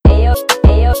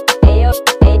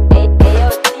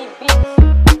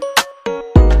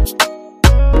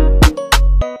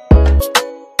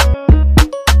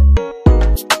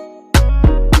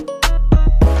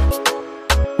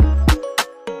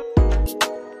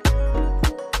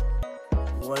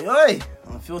Oi, oi!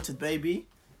 Unfiltered, baby.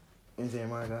 Is it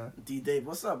my guy? D Dave,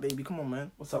 what's up, baby? Come on,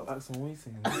 man. What's up, Aksman? What are you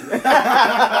saying?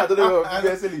 I don't know.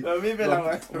 You're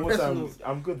silly.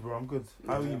 I'm good, bro. I'm good.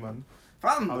 How are you, man?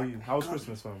 Fam, How are you? How was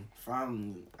Christmas, fam?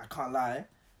 Fam, I can't lie.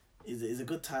 It's a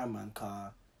good time, man.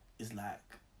 Car, it's like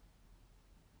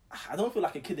I don't feel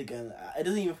like a kid again. It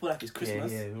doesn't even feel like it's Christmas.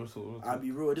 Yeah. Also. I'll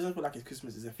be real. It doesn't feel like it's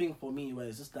Christmas. It's a thing for me where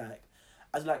it's just like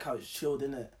I just like how it's chilled,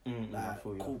 innit? Like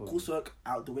coursework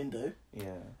out the window.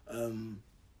 Yeah.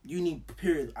 Uni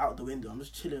period out the window. I'm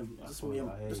just chilling. Just me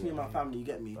and my family. You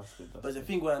get me? That's good. But it's a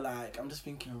thing where like I'm just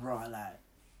thinking, right, like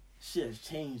shit has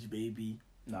changed, baby.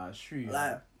 Nah, it's true.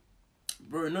 Like,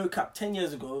 bro, no cap. 10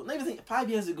 years ago, not even think 5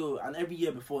 years ago, and every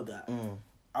year before that,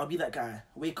 I'll be that guy.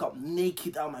 Wake up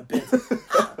naked out of my bed.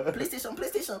 PlayStation.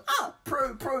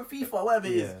 Pro, FIFA, whatever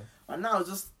it is. And now it's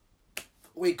just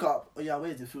wake up. Oh yeah,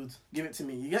 where's the food? Give it to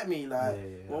me. You get me?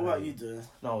 Like, what about you doing?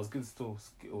 No, it was good still.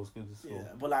 It was good still. Yeah,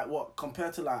 but like, what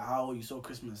compared to like how you saw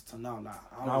Christmas to now? Like,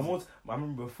 I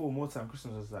remember before more time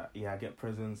Christmas was like, I get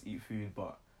presents, eat food,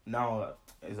 but now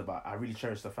it's about I really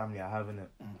cherish the family I have in it.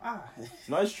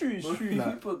 No, it's true. It's true. Like,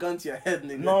 you put a gun to your head,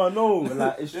 nigga. No,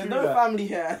 like it's There's true. no family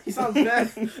here. He sounds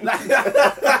bad. Like,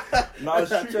 no, it's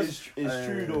true. It's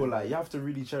true though. Like you have to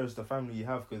really cherish the family you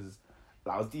have because.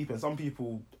 Like, I was deep, and some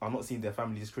people are not seeing their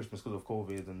family this Christmas because of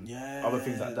COVID and other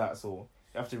things like that. So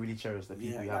you have to really cherish the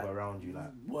people you have around you.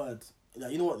 Like words,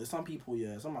 like you know what? There's some people,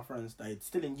 some of my friends, they're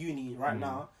still in uni right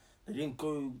now. They didn't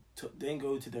go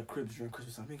to their cribs during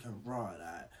Christmas. I'm thinking, right,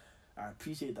 like I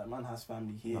appreciate that man has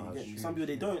family here. No, you get me? Some people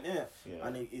they don't,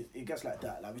 and it gets like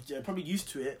that. Like they're probably used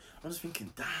to it. I'm just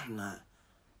thinking, damn, like.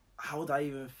 How would I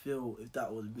even feel if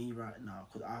that was me right now?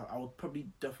 Because I would probably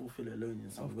definitely feel alone in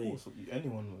some way. Of course,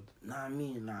 anyone would. Nah, I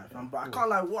mean, like, but I can't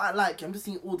like what I like. I'm just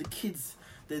seeing all the kids.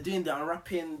 They're doing their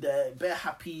unwrapping. They're bare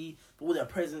happy with all their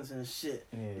presents and shit.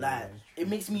 It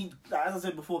makes me, like, as I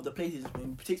said before, the places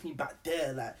it takes me back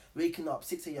there. Like waking up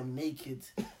 6 a.m. naked.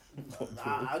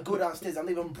 I go downstairs. I'm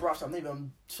not even brushed. I'm not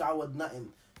even showered.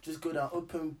 Nothing. Just go down,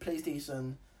 open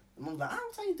PlayStation. Mom's like,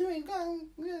 what are you doing?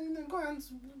 Go and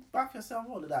bath yourself,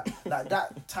 all of that. Like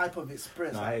that type of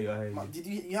experience. Nah, like, I hear you. Did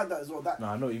you had that as well? That.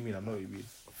 Nah, I know what you mean.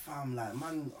 Fam, like,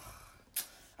 man,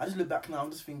 I just look back now.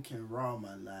 I'm just thinking, raw,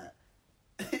 man.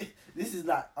 Like, this is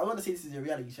like, I want to say this is a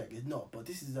reality check. It's not, but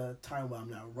this is a time where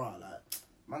I'm like, raw, like,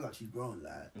 man's actually grown.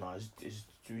 Like, no, it's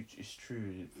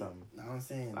true, fam. Know what I'm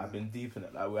saying? I've been deep in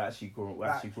it. Like, we're actually growing. We're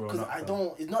actually growing up.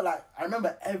 Because it's not like I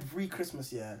remember every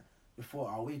Christmas year before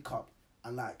I wake up.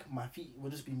 And like my feet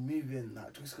would just be moving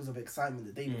like just because of excitement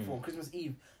the day before. On Christmas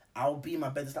Eve, I'll be in my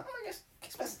bed. It's like, oh my gosh,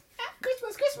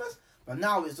 Christmas. But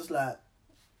now it's just like,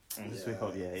 just wake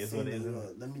up. Yeah, it's what it is.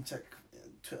 Let me check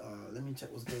Twitter. Let me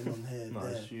check what's going on here. No,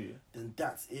 there. it's true. Then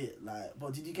that's it. Like,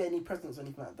 but did you get any presents or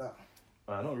anything like that?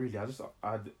 Not really. I just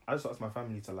asked my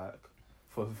family to like,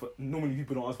 for normally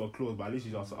people don't ask for clothes, but I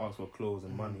literally just ask for clothes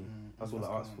and money. That's all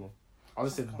I asked for. I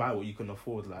just said buy what you can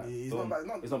afford, like it's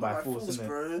not by force, innit?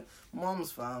 Bro.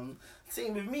 Mom's fam.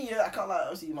 Same with me, I can't like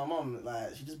obviously my mom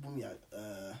like she just bought me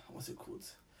what's it called?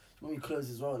 She bought me clothes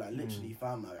as well, like literally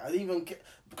fam. Like, I didn't even care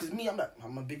because me,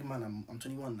 I'm a big man. I'm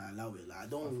 21 now. I allow it. Like I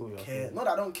don't care. Not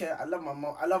that I don't care. I love my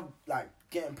mom. I love like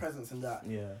getting presents and that.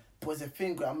 Yeah. But it's a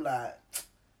thing where I'm like,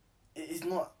 it's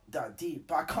not that deep.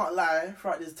 But I can't lie.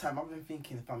 Throughout this time, I've been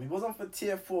thinking, fam. If it wasn't for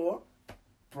tier 4.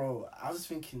 Bro, I was just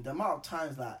thinking the amount of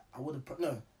times like I would have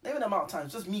not even the amount of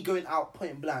times, just me going out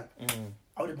point blank.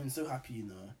 I would have been so happy, you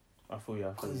know. I feel you.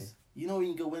 Because you know when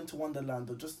you go into Wonderland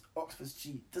or just Oxford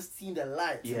Street, just seeing the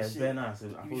lights. Yeah, it's very nice.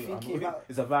 It's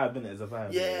a vibe, innit? It's a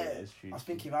vibe. Yeah, it's true. I was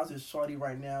thinking if I was with Shawty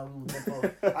right now,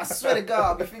 I swear to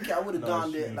God, I'd be thinking I would have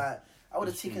done it. Like I would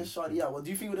have taken Shawty out. Well, do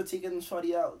you think you would have taken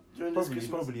Shawty out during this Christmas?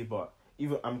 Probably, but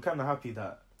even I'm kind of happy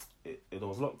that it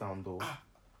was lockdown though.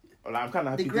 Like, I'm kind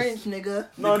of happy. The Grinch, nigga.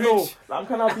 No. Like, I'm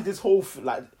kind of happy this whole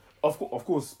like. Of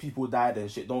course, people died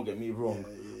and shit. Don't get me wrong.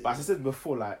 But as I said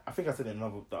before, like I think I said in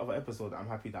the other episode, that I'm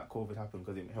happy that COVID happened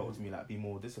because it helped me like be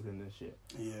more disciplined and shit.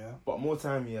 Yeah. But more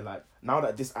time, like now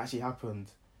that this actually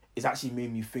happened, it's actually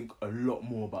made me think a lot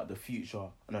more about the future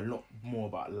and a lot more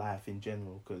about life in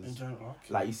general. Because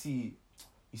like you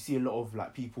see a lot of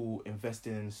like people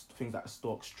investing in things like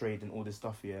stocks, trade, and all this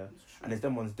stuff, and there's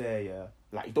them ones there,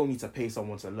 like you don't need to pay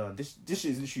someone to learn. This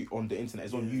is literally on the internet.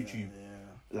 It's on YouTube.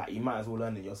 Like you might as well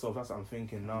learn it yourself. That's what I'm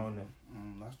thinking now.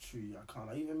 That's true. I can't.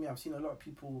 Like, even me, I've seen a lot of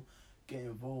people get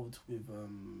involved with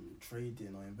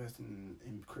trading or investing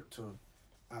in crypto,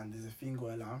 and there's a thing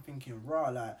where like I'm thinking, raw,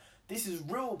 like this is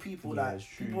real people, Yeah, like it's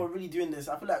true. people are really doing this.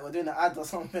 I feel like we're doing an ad or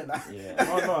something. Like, Yeah.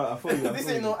 No, I feel you. this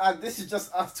ain't no ad. This is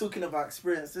just us talking about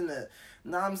experience, isn't it?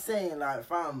 Now I'm saying like,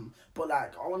 fam, but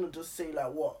like I want to just say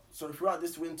like what. So throughout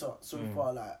this winter so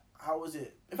far, like how was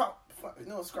it? In fact,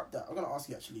 no, scrap that. I'm gonna ask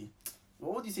you actually.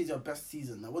 Well, what do you say is your best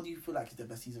season? Like, what do you feel like is the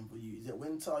best season for you? Is it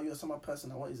winter? Are you a summer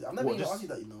person? Or what is it? I've never even asked you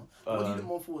that, you know. What do you look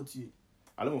more forward to?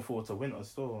 I look more forward to winter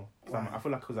still. I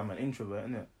feel like because I'm an introvert,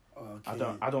 innit?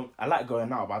 Okay. I like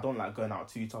going out, but I don't like going out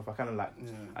too tough. I kind of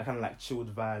like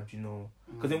chilled vibes, you know.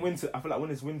 Because in winter, I feel like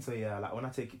when it's winter, yeah, like when I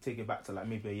take it back to like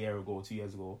maybe a year ago, 2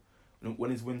 years ago,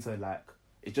 when it's winter, like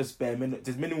it's just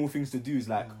there's minimal things to do. It's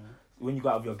like when you go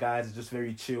out with your guys, it's just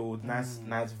very chilled, nice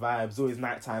vibes. Always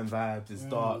nighttime vibes. It's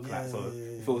dark,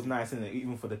 it feels nice, innit?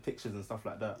 Even for the pictures and stuff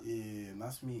like that. Yeah,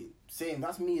 that's me. Same,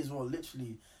 that's me as well.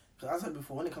 Literally, because as I said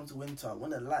before, when it comes to winter,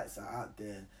 when the lights are out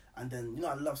there. And then, you know,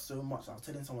 I love so much. I was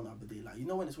telling someone the other day, like, you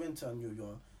know, when it's winter and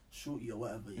you're shorty or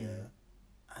whatever,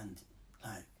 and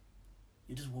like,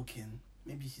 you just walk in.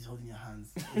 Maybe she's holding your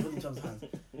hands. You're holding each other's hands.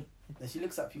 Then she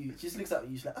looks at you. She just looks at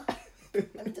you. She's like,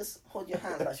 let me just hold your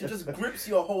hands. Like she just grips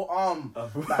your whole arm,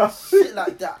 like shit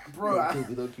like that, bro.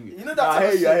 You know that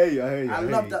type of shit. I hear you. I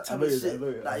love that type of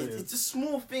shit. Like it's just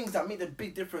small things that make the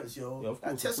big difference, yo. Yeah, of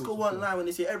course, like Tesco won't lie when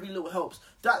they say every little helps.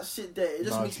 That shit there, it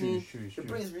just makes me. It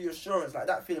brings reassurance, like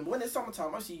that feeling. But when it's summertime,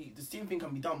 obviously the same thing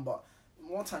can be done, but.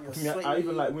 One time you're sweating. I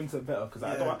even like winter better because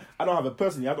I don't have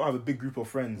a big group of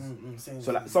friends.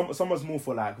 So like summer's more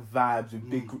for like vibes with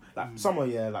big group. Like summer,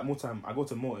 like more time I go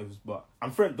to motives, but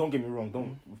I'm friends. Don't get me wrong.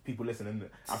 Don't people listening.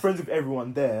 I'm friends with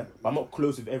everyone there, but I'm not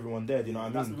close with everyone there. Do you know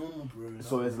what I mean? That's normal, bro.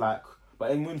 So it's like. But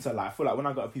in winter, like I feel like when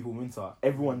I got people in winter,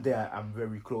 everyone there I'm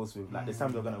very close with. Like the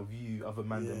times I'm gonna view other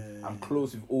man, I'm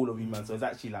close with all of you, man. So it's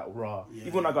actually like raw. Yeah.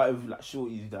 Even when I got with like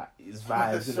shorties, like it's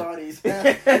vibes. Shorties,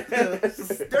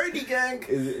 dirty gang.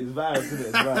 It's vibes, isn't it?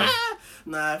 It's vibes.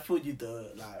 Nah, I feel you though.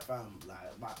 Like fam,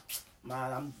 like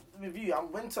man, I'm with you.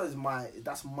 Winter is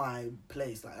that's my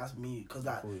place. Like that's me. Cause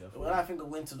like when I think of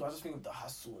winter, I just think of the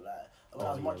hustle. Like when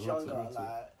I was much younger,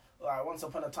 like once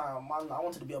upon a time, man, I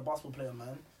wanted to be a basketball player,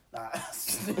 man.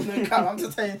 Like, I'm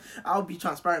just saying, I'll be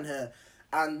transparent here.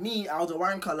 And me, I was a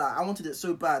wanker. Like, I wanted it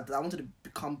so bad. I wanted to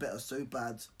become better so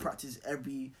bad. Practice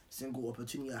every single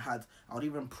opportunity I had. I would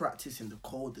even practice in the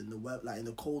cold, in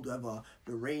the cold weather,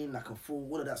 the rain, like a fool,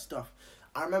 all of that stuff.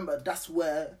 I remember that's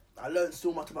where I learned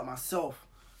so much about myself.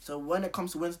 So when it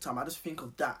comes to winter time, I just think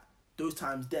of those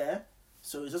times there.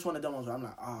 So it's just one of them ones where I'm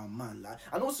like, oh man, like,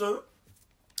 and also.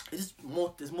 It's just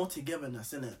more. There's more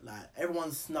togetherness in it. Like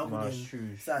everyone's snuggled in. True.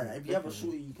 Like, if you have a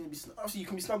shorty, you can be obviously you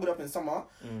can be snuggled up in summer,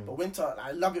 but winter. Like,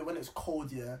 I love it when it's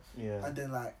cold. Yeah. And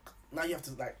then like now you have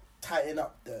to like tighten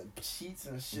up the sheets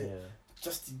and shit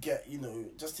just to get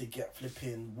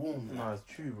flipping warm. Like. No, it's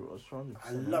true, bro. It's strong.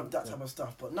 I love that type of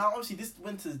stuff. But now obviously this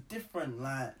winter's different.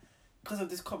 Like because of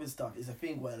this COVID stuff, it's a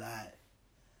thing where like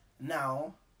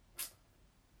now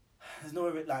there's no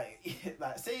way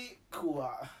like say cool.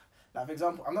 Like, for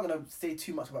example, I'm not going to say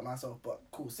too much about myself, but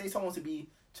cool. Say someone wants to be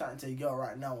chatting to a girl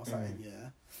right now or something,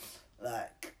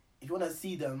 Like, if you want to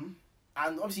see them,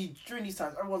 and obviously during these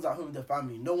times, everyone's at home with their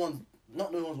family. No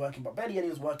one's working, but barely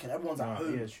anyone's working. Everyone's at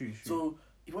home. Yeah, true. So,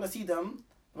 if you want to see them,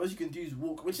 what you can do is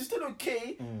walk, which is still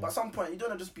okay, but at some point, you don't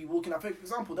want to just be walking. For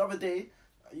example, the other day,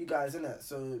 you guys, innit?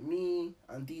 So, me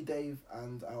and D Dave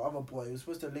and our other boy, we were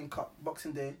supposed to link up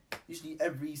Boxing Day. Usually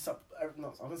every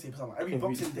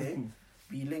Boxing Day.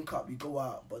 We link up, we go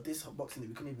out, but this Boxing Day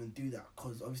we couldn't even do that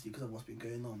because of what's been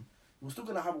going on. We're still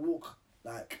gonna have a walk.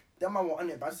 Like them man were on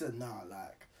it, but I said nah.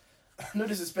 Like no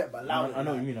disrespect, but loud. I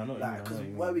know what you mean. Because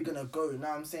where are we gonna go?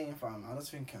 Now I'm saying, fam. I'm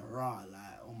just thinking,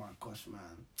 like oh my gosh,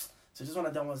 man. So just one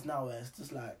of them ones now where it's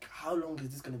just like, how long is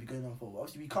this gonna be going on for?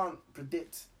 Obviously we can't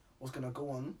predict what's gonna go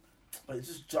on, but it's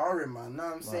just jarring, man.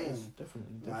 Now I'm saying,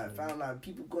 definitely. Like fam, like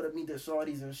people gotta meet their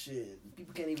shorties and shit.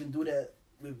 People can't even do that.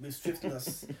 With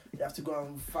swiftness, you have to go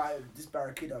and fight this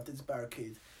barricade after this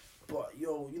barricade. But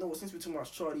yo, you know what? Since we're too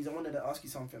much Charlies, I wanted to ask you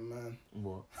something, man.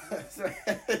 What? So,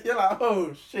 you're like,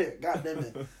 oh shit, god damn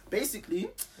it. Basically,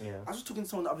 I was just talking to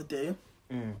someone the other day,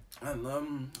 and I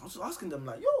was just asking them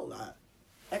like, yo, like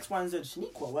X, Y, and Z,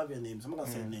 Shaniqua, whatever your name is. I'm not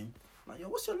gonna say your name. Like, yo,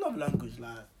 what's your love language?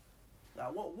 Like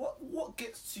what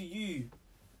gets to you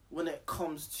when it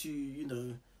comes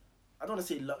to I don't want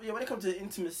to say love. Yeah, when it comes to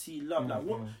intimacy, love, like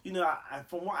what I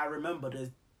from what I remember,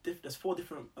 there's 4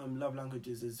 different love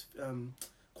languages. There's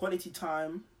quality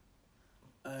time,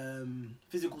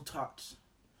 physical touch,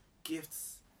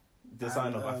 gifts, the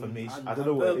sign of affirmation. I don't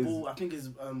know what verbal, it is. I think it's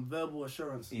verbal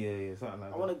assurance. Yeah, something like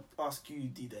that. I want to ask you,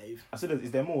 D Dave. I said, is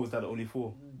there more? Or is that only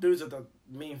 4? Those are the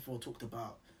main 4 talked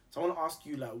about. So I want to ask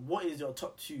you, like, what is your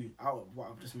top 2 out of what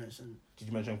I've just mentioned? Did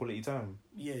you mention quality time?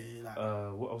 Yeah, like...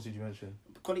 What else did you mention?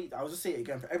 Quality... I'll just say it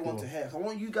again for everyone to hear. So I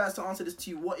want you guys to answer this to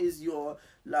you. What is your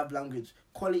love language?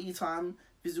 Quality time,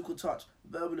 physical touch,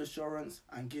 verbal assurance,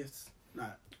 and gifts.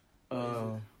 Like...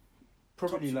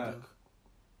 Probably, like...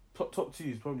 Top 2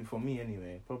 is probably, for me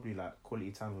anyway, probably, like,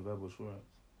 quality time and verbal assurance.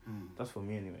 That's for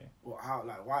me anyway. Well, how?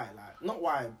 Like, why? Like, not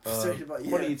why, but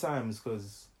quality times,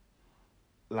 because...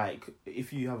 Like,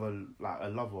 if you have a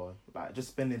lover, like, just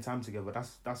spending time together,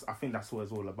 that's I think that's what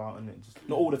it's all about, isn't it? Just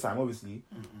not all the time, obviously,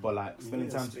 but like spending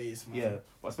time,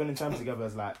 but spending time together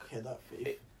is like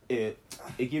it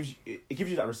gives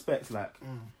you that respect, like,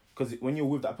 because when you're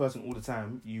with that person all the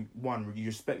time, you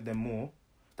respect them more.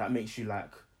 That makes you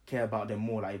like care about them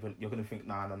more. Like, you're gonna think,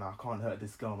 nah, I can't hurt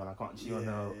this girl, man. I can't cheat on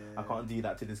her. I can't do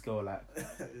that to this girl, like.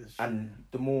 And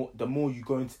the more you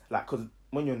go into, like, because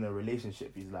when you're in a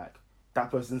relationship, it's like. That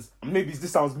person's, maybe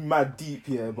this sounds mad deep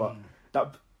here, but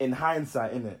that in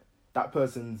hindsight, innit, that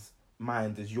person's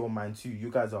mind is your mind too.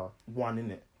 You guys are one,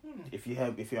 innit. If you hear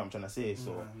what I'm trying to say,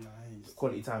 so nice.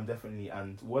 Quality time definitely,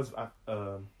 and words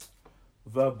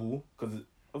verbal, because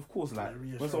of course, like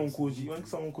when someone calls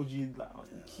you like, oh,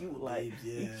 you cute, like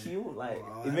you cute, like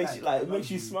it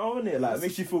makes you smile, innit, like it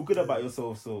makes you feel good about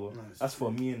yourself. So that's for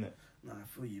me, innit. Nah, I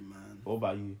feel you, man. What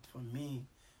about you? For me,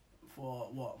 for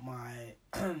what my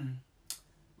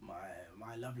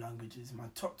my love languages, my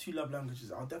top 2 love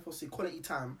languages, I'll definitely say quality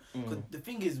time. Because the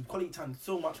thing is, quality time,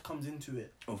 so much comes into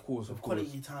it. Of course.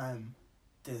 Quality time,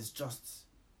 there's just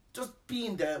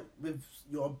being there with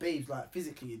your babes, like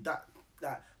physically. That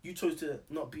you chose to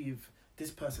not be with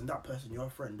this person, that person, your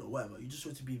friend or whatever. You just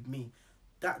chose to be with me.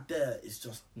 That there is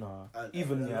just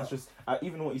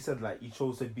even what you said, like, you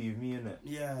chose to be with me, innit?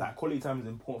 Yeah. Like, quality time is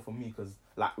important for me because,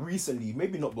 like, recently,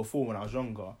 maybe not before when I was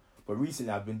younger, but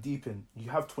recently I've been deep in.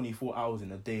 You have 24 hours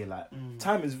in a day. Like,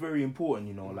 time is very important,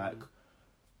 you know. Like,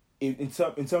 in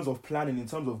terms of planning, in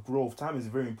terms of growth, time is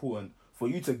very important. For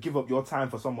you to give up your time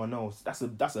for someone else, that's a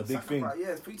big thing.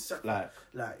 Yeah, for you to sacrifice.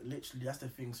 Like literally, that's the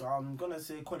thing. So I'm gonna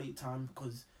say quality time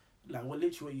because, like, what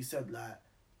you said, like,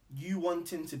 you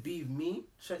wanting to be with me,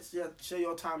 share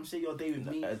your time, share your day with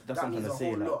me. That means a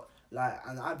whole lot. Like,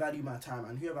 and I value my time,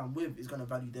 and whoever I'm with is gonna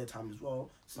value their time as well.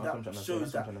 So that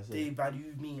shows that they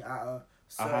value me at a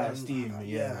certain, high esteem,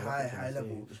 high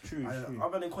level. It's true.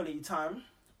 Other than quality time,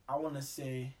 I wanna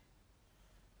say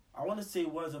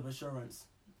words of assurance,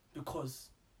 because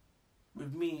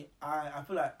with me, I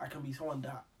feel like I can be someone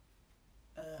that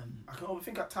I can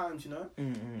overthink at times, you know.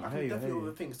 I can definitely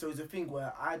overthink. So it's a thing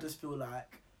where I just feel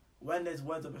like when there's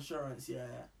words of assurance,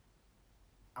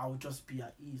 I'll just be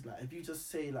at ease. Like, if you just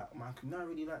say, like, man, I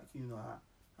really like you, you know,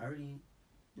 I really,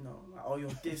 you know, like, oh, you're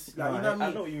this, like, you know what I mean?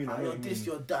 I know what you mean. You're this,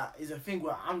 you're that. It's a thing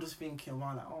where I'm just thinking,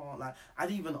 wow, like, oh, like, I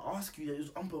didn't even ask you that. It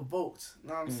was unprovoked. You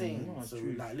know what I'm saying? No, so,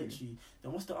 true. Literally,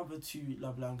 then what's the other 2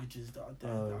 love languages that are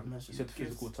there that I mentioned? You said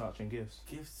physical touch and gifts.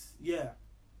 Gifts, yeah.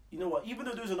 You know what? Even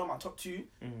though those are not my top 2,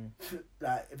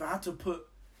 like, if I had to put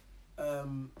a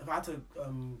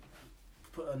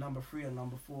number 3 and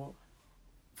number 4,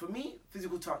 for me,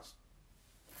 physical touch.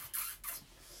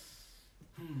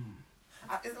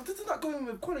 Isn't that going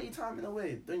with quality time in a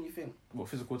way? Don't you think? What,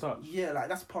 physical touch? Yeah, like,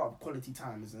 that's part of quality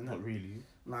time, isn't it? Not really.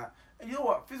 Like, and you know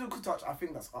what? Physical touch, I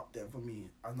think that's up there for me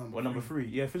as number 3.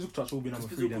 Yeah, physical touch will be number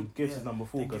 3. Then gifts is number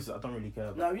 4 because I don't really care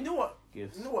about. Now, you know what?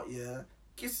 Gifts. You know what? Yeah,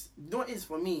 gifts. You know what it is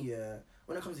for me? Yeah,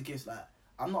 when it comes to gifts, like,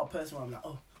 I'm not a person where I'm like,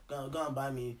 oh, go and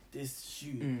buy me this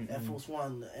shoe, Air Force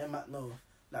One, Air Max. No.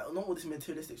 Like, not all this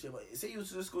materialistic shit, but say you was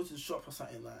to just go to the shop or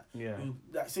something,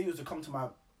 like, say you was to come to my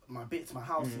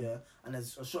house, and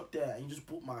there's a shop there, and you just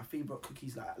bought my favourite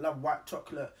cookies, like, I love white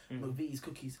chocolate, McVitie's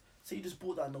cookies. Say you just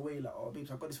bought that in the way, like, oh,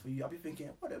 babes, I got this for you. I'll be thinking,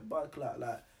 what a bug,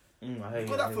 like, you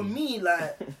got that for me,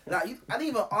 like, I didn't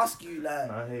even ask you,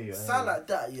 like, sound like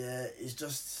that, it's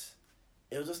just,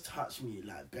 it'll just touch me,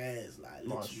 like, bears, like,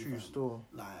 literally. True store.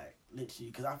 Like,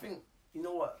 literally, because I think, you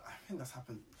know what, I think that's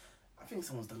happened. I think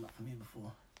someone's done that for me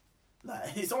before.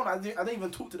 Like, it's someone I don't even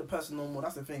talk to the person no more.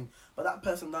 That's the thing. But that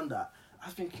person done that. I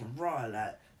was thinking,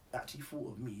 like, actually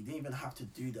thought of me. You didn't even have to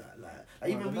do that. Like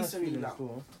even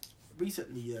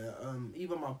recently,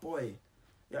 even my boy,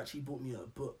 he actually bought me a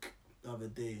book the other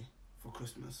day for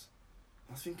Christmas.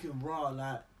 I was thinking,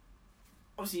 like,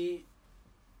 obviously,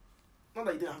 not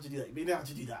that you didn't have to do that, but you didn't have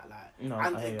to do that, like, no,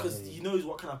 and because he knows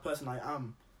what kind of person I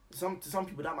am. To some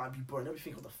people that might be boring. They'll be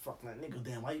thinking, what the fuck, like, nigga,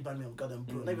 damn, why you buying me a goddamn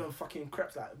book? Not even fucking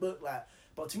crap, like, book, like.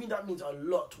 But to me, that means a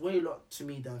lot, way a lot to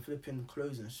me than flipping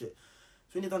clothes and shit.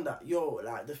 So when you done that, yo,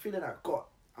 like, the feeling I got,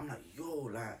 I'm like, yo,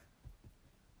 like,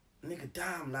 nigga,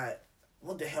 damn, like,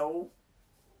 what the hell?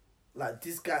 Like,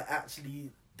 this guy actually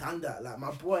done that. Like,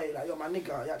 my boy, like, yo, my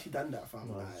nigga, he actually done that, fam.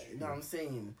 No, like, that's you know what I'm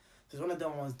saying? There's one of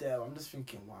them ones there. I'm just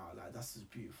thinking, wow, like, that's just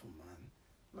beautiful, man.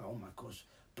 Like, oh my gosh.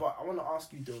 But I want to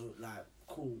ask you though, like,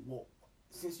 cool, what,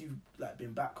 since you've like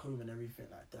been back home and everything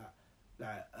like that,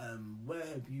 like, where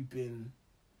have you been?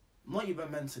 Not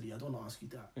even mentally, I don't want to ask you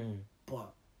that,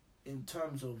 but in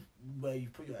terms of where you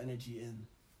put your energy in,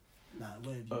 like,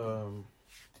 where have you been?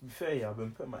 To be fair, yeah, I've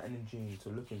been putting my energy into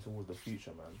looking towards the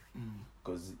future, man.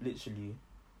 Because literally,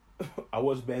 I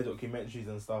watch bare documentaries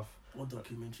and stuff. What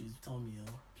documentaries? Tell me,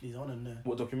 yo. Please, I want to know.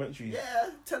 What documentaries? Yeah,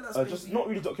 tell us. Just not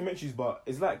really documentaries, but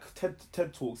it's like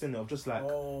TED Talks, in it, of just like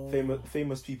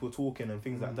famous people talking and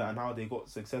things like that, and how they got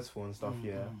successful and stuff.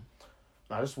 Yeah,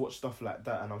 and I just watch stuff like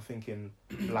that, and I'm thinking,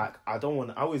 like, I don't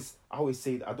want. I always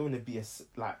say that I don't want to be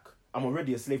I'm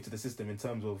already a slave to the system in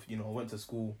terms of, you know, I went to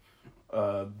school,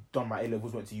 done my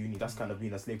A-levels, went to uni. That's kind of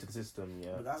being a slave to the system.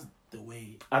 Yeah, but that's the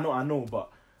way. I know,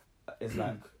 but it's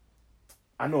like.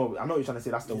 I know what you're trying to say.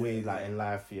 That's the way, like, in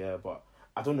life, yeah. But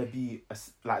I don't want to be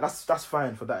that's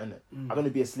fine for that, innit? I don't want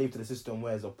to be a slave to the system.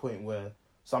 Where there's a point where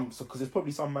because there's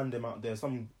probably some man them out there,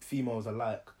 some females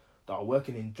alike, that are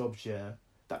working in jobs, yeah,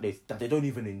 that they don't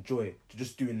even enjoy. They're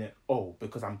just doing it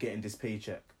because I'm getting this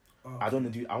paycheck. I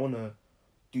want to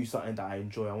do something that I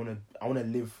enjoy. I want to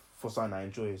live for something I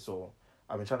enjoy. So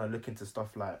I've been trying to look into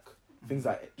stuff like things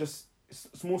like just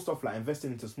small stuff, like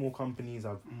investing into small companies.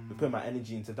 I've been putting my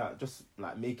energy into that, just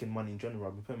like making money in general.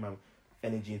 I've been putting my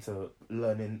energy into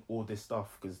learning all this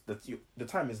stuff because the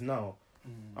time is now.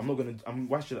 I'm not gonna.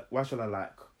 Why should I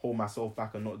like hold myself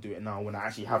back and not do it now when I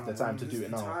actually have the time to do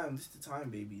it now? This is the time,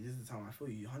 baby. This is the time. I feel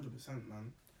you 100%,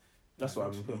 man. That's what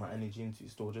I've been putting my energy into.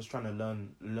 Still, just trying to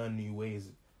learn new ways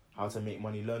how to make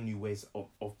money, learn new ways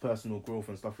of personal growth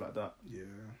and stuff like that. Yeah.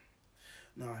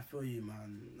 No, I feel you,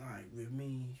 man. Like, with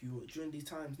me, during these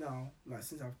times now, like,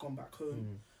 since I've gone back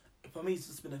home, for me, it's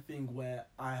just been a thing where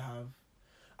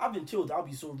I've been chilled. I'll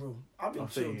be so real. I've been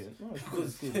chilled.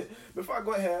 Because before I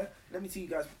got here, let me tell you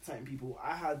guys something, people.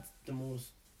 I had the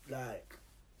most, like,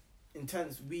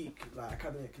 intense week, like,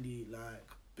 academically, like,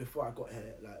 before I got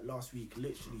here, like, last week,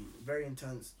 literally, very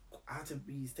intense. I had to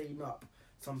be staying up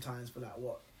sometimes for, like,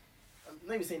 what?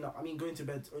 Not even saying that, I mean going to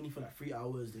bed only for like 3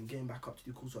 hours, then getting back up to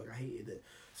do coursework. I hated it.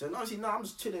 So obviously now I'm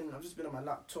just chilling. I've just been on my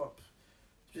laptop,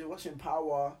 just watching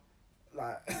Power,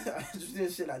 like just doing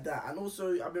shit like that. And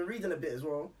also I've been reading a bit as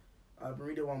well. I've been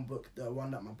reading one book, the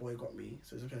one that my boy got me.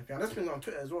 So it's okay. And that's been on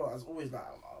Twitter as well. As always, like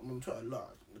I'm on Twitter a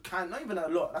lot. Not even a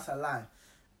lot. That's a lie.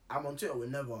 I'm on Twitter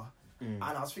whenever. And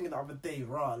I was thinking the other day,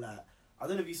 like, I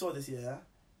don't know if you saw this. Yeah,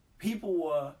 people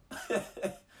were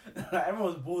like,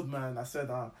 everyone was bored, man. I said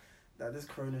that this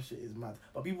corona shit is mad,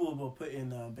 but people were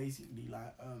putting basically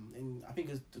like in, I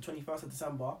think it's the 21st of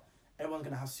December, everyone's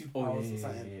gonna have superpowers or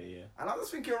something. Yeah. And I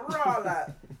was thinking, like,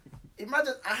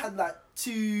 imagine I had like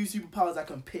 2 superpowers I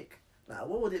can pick. Like,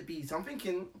 what would it be? So I'm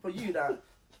thinking for you that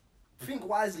think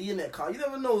wisely, innit, car. You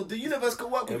never know. The universe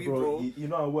could work with you, bro. You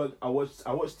know, I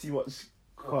watch too much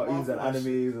cartoons and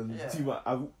animes and too much.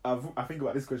 I think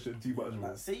about this question too much, bro.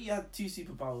 Like, say you had 2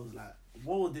 superpowers, like,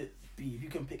 what would it be if you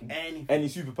can pick anything? Any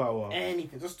superpower.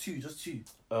 Anything. Just two.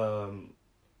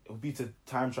 It would be to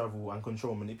time travel and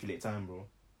control, manipulate time, bro.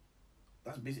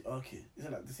 That's basically okay.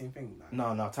 Isn't that the same thing? Like,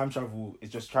 no. Time travel is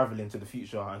just traveling to the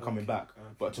future and coming back. Okay.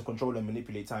 But to control and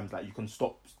manipulate time is like you can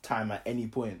stop time at any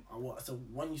point. So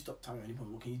when you stop time at any point,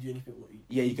 what can you do? Anything?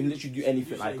 You can literally do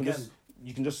anything. Like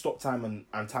you can just stop time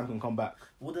and time can come back.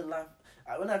 Wouldn't life?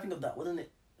 When I think of that, wouldn't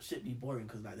it shit be boring?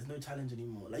 Because like there's no challenge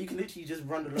anymore. Like you can literally just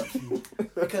run the lottery.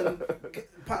 You can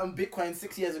pattern Bitcoin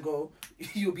 6 years ago.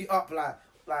 You'll be up like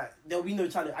there'll be no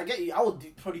challenge. I get you. I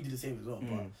would probably do the same as well.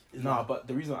 But but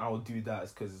the reason I would do that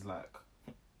is because it's like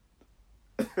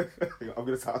I'm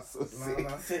gonna sound so sick.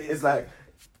 It's like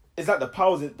the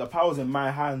powers in my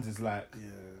hands is like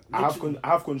I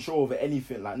have control over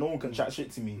anything. Like no one can chat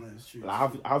shit to me. No, it's true,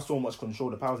 like I have so much control.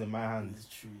 The powers in my hands.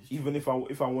 It's true. Even if I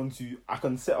want to, I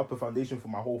can set up a foundation for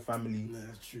my whole family. No,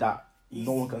 it's true. That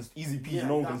no one can easy peasy.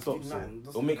 No one can stop. So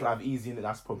it'll make life easy, and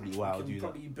that's probably why I'll do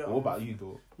that. What about you,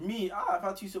 though? Me, I've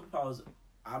had 2 superpowers.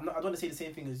 I don't want to say the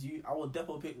same thing as you. I will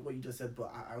definitely pick what you just said,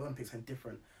 but I want to pick something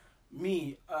different.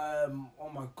 Me,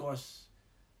 oh my gosh,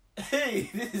 hey,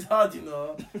 this is hard, you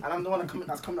know, and I'm the one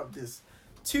that's coming up with this.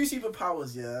 2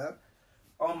 superpowers, yeah.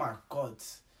 Oh my god.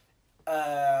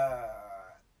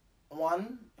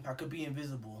 One, if I could be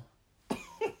invisible.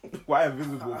 Why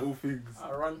invisible? All things.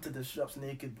 I run to the shops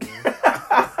naked, bro.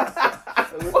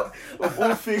 Of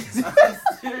all things, you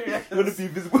want to be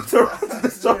invisible to run to the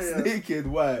shops naked?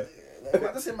 Why?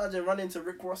 Like, just imagine running to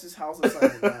Rick Ross's house or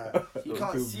something. Like, he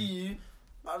can't see you.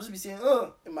 I'll just be saying,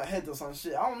 in my head or some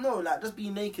shit. I don't know, like, just be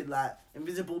naked, like,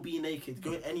 invisible, be naked,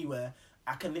 go anywhere.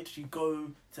 I can literally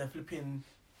go to flipping...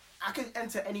 I can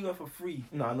enter anywhere for free.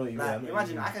 No, I know you. Like,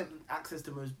 imagine, I can access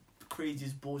the most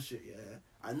craziest bullshit, yeah?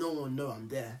 And no one know I'm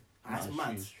there. That's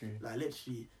mad. True. Like,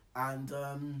 literally. And,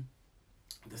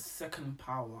 the second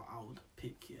power I would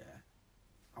pick, yeah.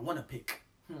 I want to pick.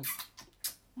 Oh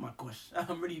my gosh.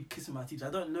 I'm really kissing my teeth. I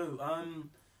don't know.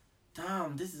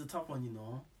 Damn, this is a tough one, you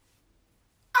know.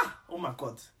 Oh my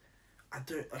god. I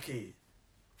don't... Okay.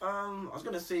 I was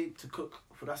going to say to cook.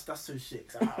 But that's so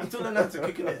shit. I'm still learning how to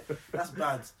cook in it. That's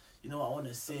bad. You know what I want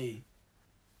to say?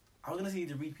 I was going to say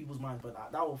to read people's minds,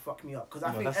 but that will fuck me up. Because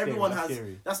I think everyone has...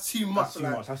 Scary. That's too much.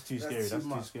 That's too scary. That's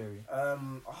too scary.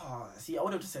 See, I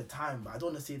would have just said time, but I don't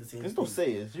want to say the same thing. Don't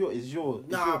say it. It's your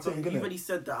Nah, it's your but thing, you already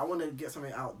said that. I want to get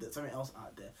something else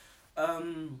out there.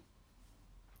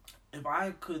 If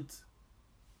I could...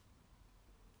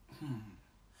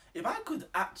 If I could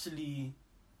actually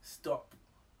stop...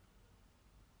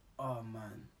 Oh,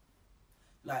 man.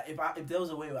 Like, if there was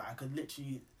a way where I could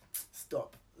literally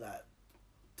stop, like,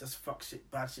 just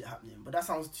bad shit happening. But that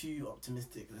sounds too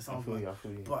optimistic. I feel you.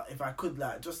 But if I could,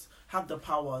 like, just have the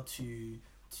power to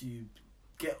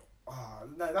get...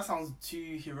 no, that sounds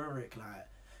too heroic. Like,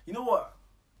 you know what?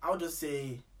 I would just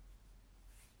say...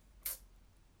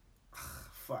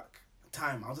 Fuck.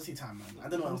 Time. I'll just say time, man. I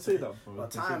don't know what to say. That, bro. But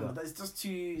time, it's just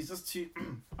too...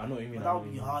 I know what you mean. But that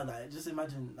would be hard. Like, just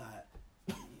imagine, like...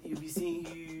 You'll be seeing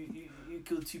you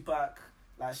killed Tupac,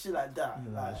 like shit like that.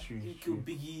 Yeah, like you killed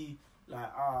Biggie, like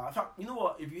in fact, you know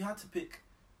what? If you had to pick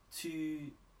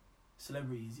 2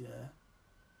 celebrities, yeah,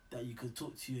 that you could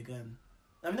talk to again.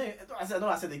 I mean, I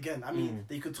said again. I mean,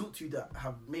 that you could talk to that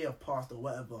may have passed or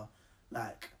whatever.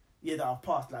 Like, yeah, that have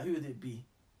passed. Like, who would it be?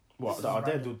 What, that are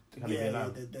dead or can they be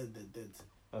alive? Yeah, they're dead.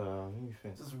 Let me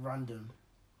think. Just random.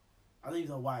 I don't even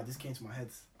know why this came to my head.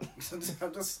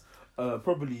 I'm just.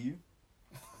 Probably you.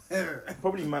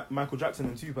 Probably Michael Jackson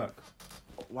and Tupac.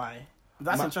 Why?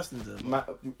 That's interesting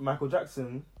though. Michael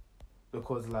Jackson,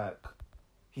 because like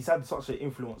he's had such an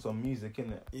influence on music,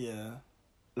 innit? Yeah.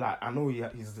 Like I know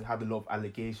he's had a lot of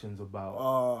allegations about.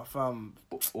 Oh, fam.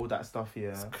 All that stuff, yeah.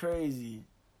 It's crazy.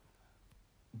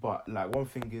 But like one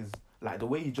thing is like the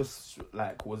way he just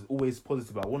like was always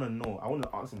positive. I want to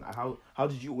ask him like, how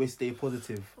did you always stay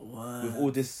positive with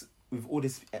all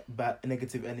this bad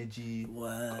negative energy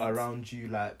around you?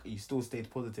 Like you still stayed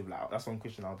positive. Like that's one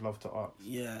question I'd love to ask.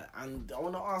 Yeah, and I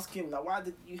want to ask him like, why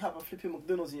did you have a flipping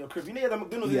McDonald's in your crib? You know you had a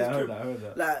McDonald's in your crib. I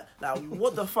heard that. Like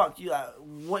what the fuck? You like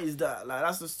what is that? Like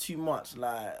that's just too much.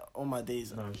 Like all my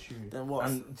days. No, true. Then what?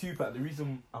 And Tupac, the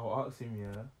reason I'll ask him,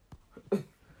 yeah,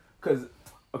 because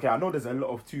okay, I know there's a lot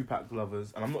of Tupac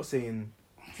lovers, and I'm not saying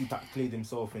Tupac played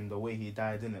himself in the way he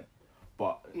died, innit?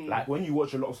 But like when you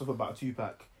watch a lot of stuff about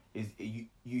Tupac, you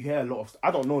hear a lot of...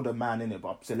 I don't know the man in it,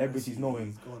 but celebrities know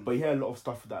him. But you hear a lot of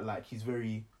stuff that like he's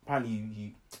very...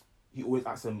 Apparently he always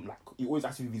acts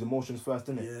with his emotions first,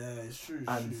 innit? Yeah, it's true.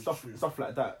 And stuff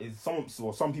like that is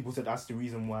some people said that's the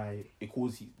reason why he's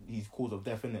cause of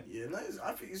death, innit? Yeah, no,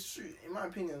 I think it's true. In my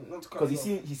opinion, not to cut because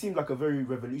he seemed like a very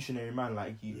revolutionary man.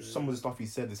 Like some of the stuff he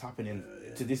said is happening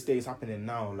to this day. Is happening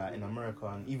now, like in America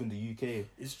and even the UK.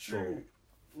 It's true.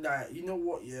 Like you know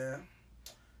what? Yeah.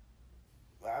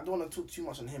 I don't want to talk too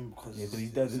much on him because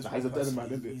he's dead. He's a dead man,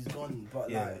 isn't it? He's gone,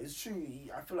 but like it's true.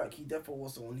 I feel like he definitely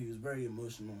was someone who was very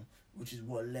emotional, which is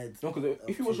what led. No, because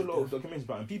if you watch a lot of documentaries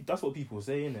about him, that's what people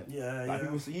say, innit? Yeah, like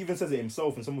yeah. He even says it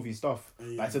himself in some of his stuff.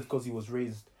 Yeah. Like, he said because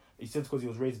he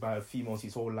was raised by females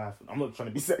his whole life. I'm not trying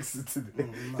to be sexist today.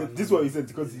 This is what he said,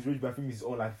 because he's raised by females his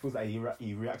whole life. He feels like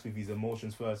he reacts with his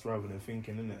emotions first rather than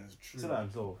thinking, innit? That's true. He said that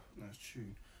himself. That's true.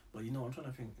 But you know, I'm trying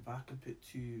to think if I could pick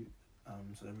 2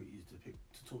 celebrities to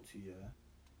talk to, yeah.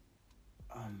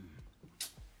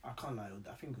 I can't lie.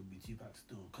 I think it would be Tupac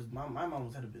still, because my man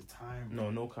was ahead of his time.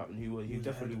 No cap. He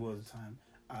definitely was. Time.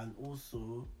 And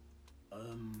also, I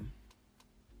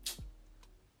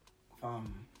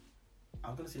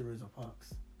was gonna say Rosa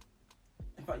Parks.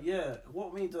 In fact, yeah.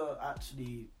 What made her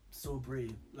actually so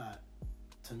brave, like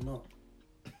to not?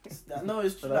 No,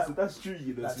 it's true. That's true.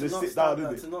 You know, like, just sit down,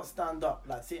 to not stand up,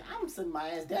 like say I'm sitting my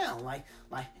ass down, like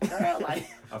girl, like.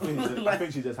 I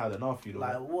think she just had enough, you know.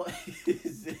 Like what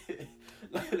is it?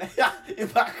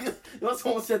 If I could, you know,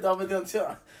 someone said the other day on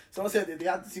Twitter. Someone said that they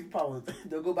had the superpowers,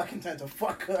 they'll go back in time to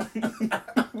fuck her.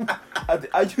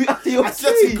 Are you okay? I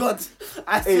swear to God.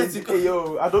 I swear to God. Hey,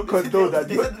 yo, I don't condone that.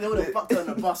 They would have fucked her on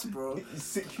the bus, bro.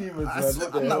 Sick humans, I man. swear,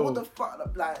 What the I'm hell? like, what the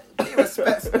fuck? Like, pay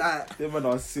respect, like. Them men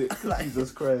are sick. Like,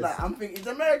 Jesus Christ. Like, I'm thinking, it's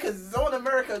America's, it's all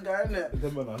America guy, isn't it?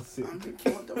 Them men are sick. I'm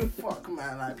thinking, what the fuck,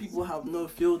 man? Like, people have no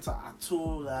filter at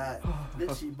all, like,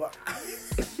 literally. But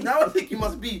now I think you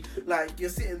must be, like, you're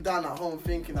sitting down at home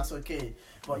thinking that's okay.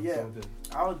 But yeah,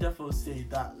 I would definitely say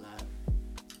that, like,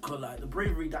 cause like the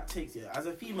bravery that takes, yeah, as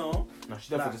a female. No,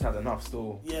 she definitely just had enough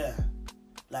still. Yeah.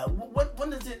 Like, when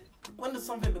does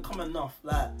something become enough,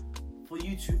 like, for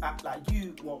you to act like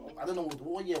you? Well, I don't know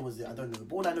what year was it. I don't know.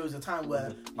 But all I know is a time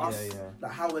where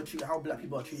like how black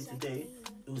people are treated today,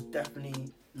 it was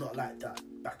definitely not like that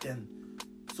back then.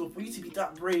 So for you to be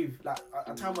that brave, like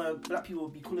a time where black people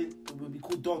would be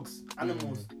called dogs,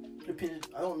 animals, flipping,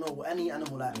 I don't know, any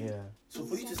animal, like. Yeah. So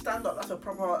for you to stand up, that's a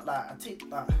proper, like,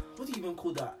 what do you even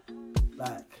call that?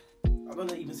 Like, I'm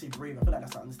gonna even say brave. I feel like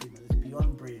that's an understatement. It's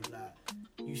beyond brave. Like,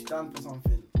 you stand for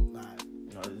something,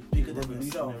 like, bigger than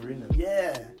yourself.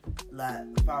 Yeah. Like,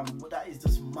 fam, that is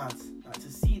just mad. Like,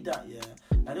 to see that, yeah,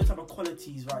 like, those type of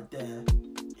qualities right there,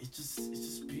 it's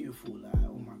just beautiful. Like,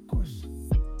 oh my gosh.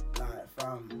 Like,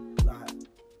 fam, like,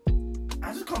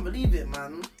 I just can't believe it,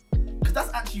 man. Cause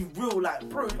that's actually real, like,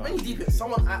 bro. When you deep it,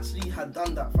 someone actually had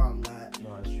done that, fam. Like,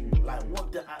 no, it's true. Like,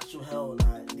 what the actual hell?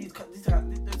 Like, those kind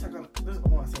of,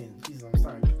 what am I saying? Jesus, I'm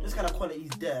sorry. Those kind of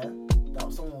qualities there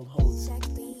that someone would hold.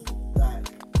 Like,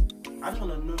 I just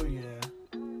wanna know, yeah.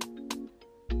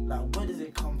 Like, where does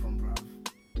it come from,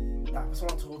 bruv? Like, for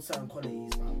someone to hold certain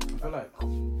qualities, man. I feel like, I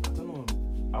don't know.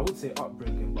 I would say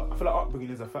upbringing, but I feel like upbringing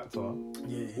is a factor.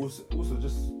 Yeah. Also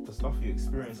just the stuff you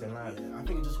experience in life. Yeah, I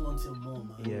think it just wanted more,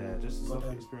 man. Yeah, just the stuff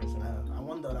you experience in life. I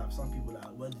wonder, like, some people, like,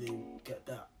 where do they get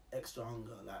that extra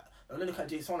hunger? Like, when I look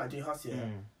at someone like Jay Huss, yeah,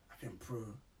 I think, bro,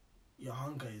 your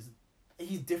hunger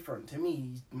he's different. To me,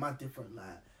 he's mad different.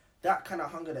 Like, that kind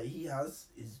of hunger that he has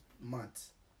is mad.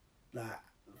 Like,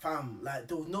 fam, like,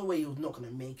 there was no way he was not gonna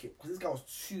make it, because this guy was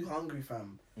too hungry,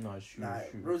 fam. No, it's true. Like,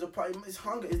 it's true. Rosa Parks, it's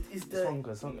hunger.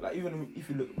 It's hunger. Like, even if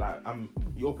you look, like,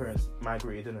 your parents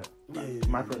migrated, innit? Like,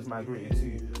 Yeah. my parents migrated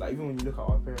too. Like, even when you look at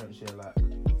our parents, yeah, like,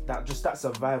 that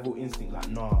survival instinct, like,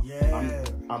 nah, yeah.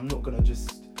 I'm not gonna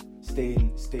just stay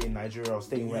in Nigeria or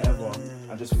stay in wherever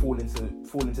and just fall into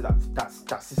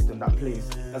that system, that place.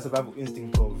 Yeah. That survival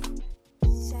instinct of,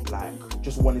 like,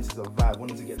 just wanting to survive,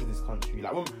 wanting to get to this country.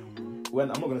 Like, when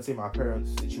I'm not gonna say my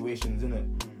parents' situations, innit?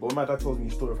 But when my dad tells me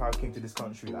the story of how I came to this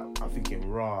country, like, I'm thinking,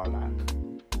 raw,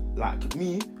 like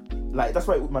me, like, that's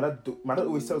why my dad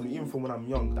always tells me, even from when I'm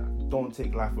young, that don't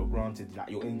take life for granted. Like,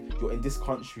 you're in this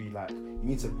country, like, you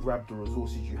need to grab the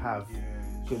resources you have.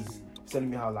 Because he's telling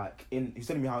me how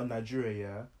in Nigeria,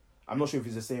 yeah, I'm not sure if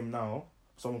it's the same now.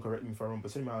 Someone correct me if I'm wrong, but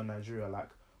he's telling me how in Nigeria, like,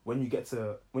 when you get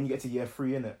to year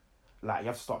 3, innit, like, you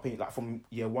have to start paying, like, from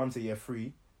year 1 to year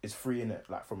 3. It's free, innit?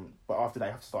 Like, but after that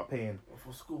you have to start paying.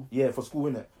 For school. Yeah, for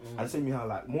school, innit? And it's telling me how,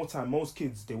 like, most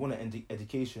kids, they want an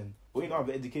education. But you don't have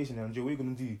an education, and what are you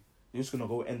gonna do? You're just gonna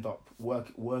go end up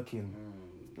working,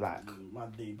 like.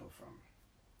 Mad labour, fam.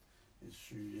 It's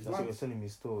true. That's what you're telling me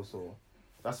still. So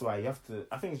that's why you have to.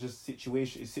 I think it's just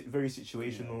situation. It's very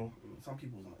situational. Yeah. Some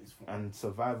people it's fun. And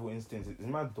survival instincts. It's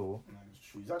mad though. No, it's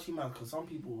true. It's actually mad because some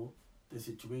people, the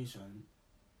situation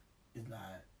is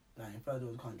like in third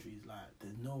world countries, like,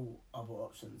 there's no other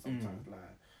options sometimes. Like,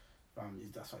 fam,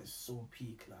 that's why it's so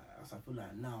peak. Like, as I feel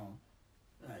like now,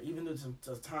 like, even though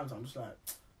there's times I'm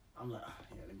like,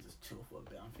 yeah, let me just chill for a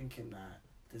bit. I'm thinking that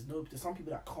there's some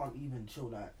people that can't even chill.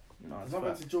 Like, there's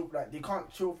nothing to chill. Like, they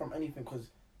can't chill from anything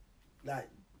because, like,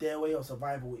 their way of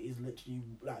survival is literally,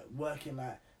 like, working.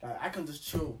 Like I can just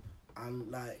chill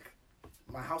and, like,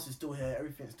 my house is still here,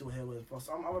 everything's still here. Whereas for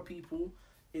some other people,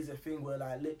 is a thing where,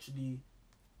 like, literally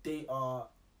they are,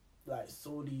 like,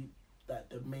 solely, like,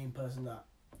 the main person that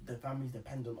the family's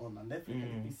dependent on, and they're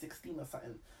thinking they'll be 16 or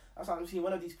something. That's what I'm seeing.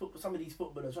 Some of these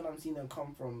footballers, when I'm seeing them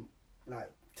come from,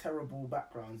 like, terrible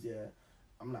backgrounds, yeah,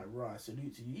 I'm like, right,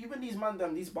 salute to you. Even these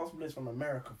basketballers from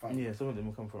America, fam. Yeah, some of them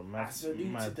will come from I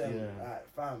salute to them, like,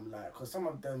 fam, like, because some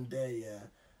of them there, yeah,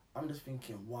 I'm just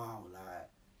thinking, wow, like,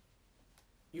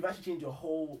 you've actually changed your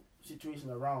whole situation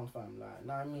around, fam, like,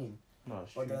 know what I mean? No,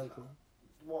 it's but true. then,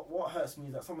 what hurts me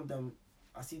is that some of them,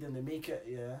 I see them, they make it,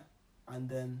 yeah, and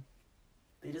then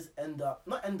they just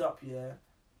not end up, yeah,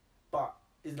 but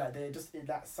it's like they're just in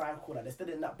that cycle, like, they're still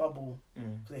in that bubble,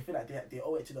 because they feel like they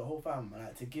owe it to the whole fam,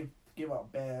 like, to give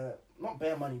up not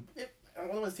bare money, I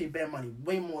don't want to say bare money,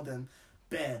 way more than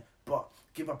bare, but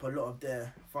give up a lot of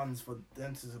their funds for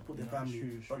them to support their family.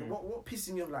 True. But what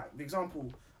pisses me off, like, for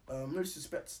example, no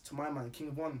disrespect to my man,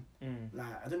 King Von,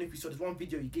 like, I don't know if you saw this one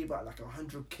video, he gave out like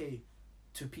 100k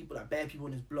to people, like bare people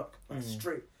in his block, like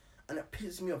straight. And it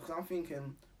pisses me off because I'm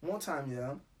thinking, one time,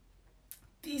 yeah,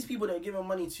 these people that are giving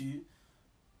money to,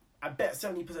 I bet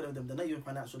 70% of them, they're not even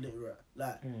financial literate.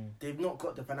 Like, they've not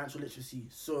got the financial literacy.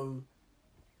 So,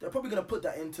 they're probably going to put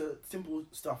that into simple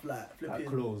stuff like flipping. Like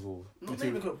clothes or... Not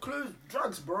even clothes,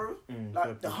 drugs, bro.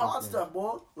 Like, the hard stuff,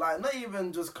 bro. Like, not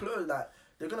even just clothes. Like,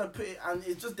 they're going to put it, and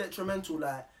it's just detrimental.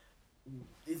 Like,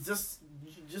 it's just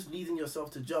leading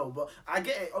yourself to jail. But I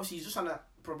get it. Obviously, he's just trying to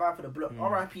provide for the block.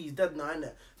 R.I.P. He's dead now,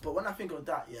 innit? But when I think of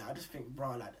that, yeah, I just think,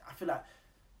 bro, like, I feel like...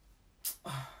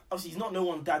 Obviously, he's not no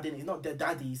one's dad, innit? He's not their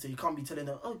daddy, so you can't be telling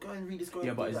them, oh, go and read this, go and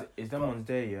read that. Yeah, but is them ones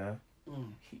there, yeah?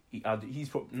 He's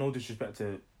no disrespect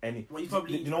to any. Well,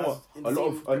 probably, you know what? A lot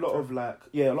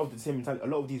of the same mentality. A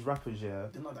lot of these rappers, yeah.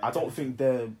 I don't think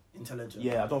they're intelligent.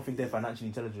 Yeah, I don't think they're financially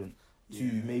intelligent to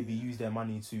maybe use their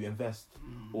money to invest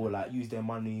or like use their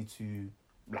money to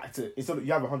like to instead of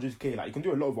you have 100k, like you can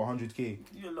do a lot of 100k. You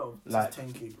can do a lot of like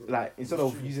 10k, bro. Like instead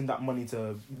of using that money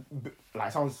to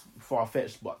like sounds far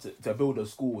fetched, but to build a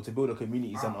school, to build a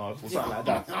community center or something like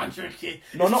that. 100k.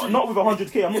 No, not with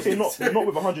 100k. I'm not saying not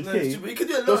with 100k. No, you can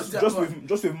do a lot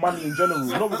just with money in general.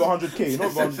 Not with 100k.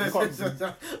 Not with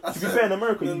 100k. To be fair, in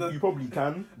America, you probably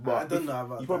can, but I don't know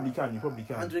about you probably can.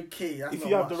 100k. If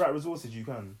you have the right resources, you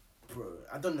can. Bro,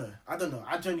 I don't know.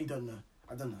 I genuinely don't know.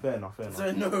 I don't know. Fair enough.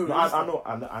 So no,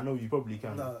 I know you probably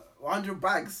can. No, 100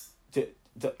 bags.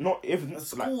 Not if a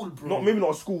school, like, bro. maybe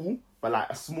not a school, but like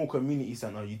a small community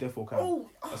center, you definitely can. Oh,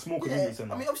 a small community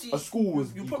center. I mean, obviously, a school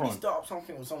is you probably start up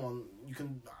something with someone. You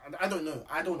can. I don't know.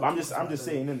 I'm just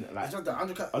saying, innit? Like,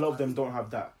 a lot of them don't have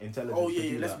that intelligence. Oh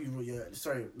yeah. Let's be real. Yeah,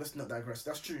 sorry. Let's not digress.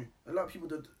 That's true. A lot of people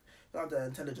don't have the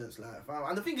intelligence, like, fam.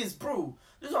 And the thing is, bro,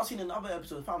 this is what I've seen in other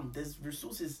episodes, fam. There's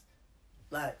resources,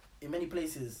 like in many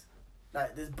places.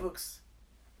 Like there's books,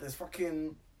 there's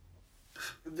fucking.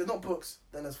 If there's not books,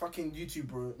 then there's fucking YouTube,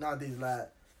 bro. Nowadays, like,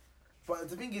 but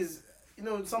the thing is, you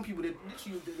know, some people they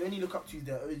only look up to you.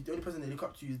 The only person they look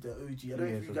up to is the OG. I don't know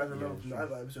if you guys remember from the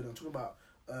other episode. I'm talking about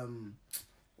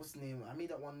what's the name? I made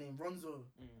that one name, Ronzo.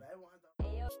 Like, everyone had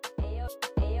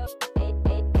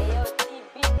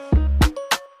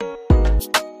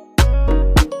that.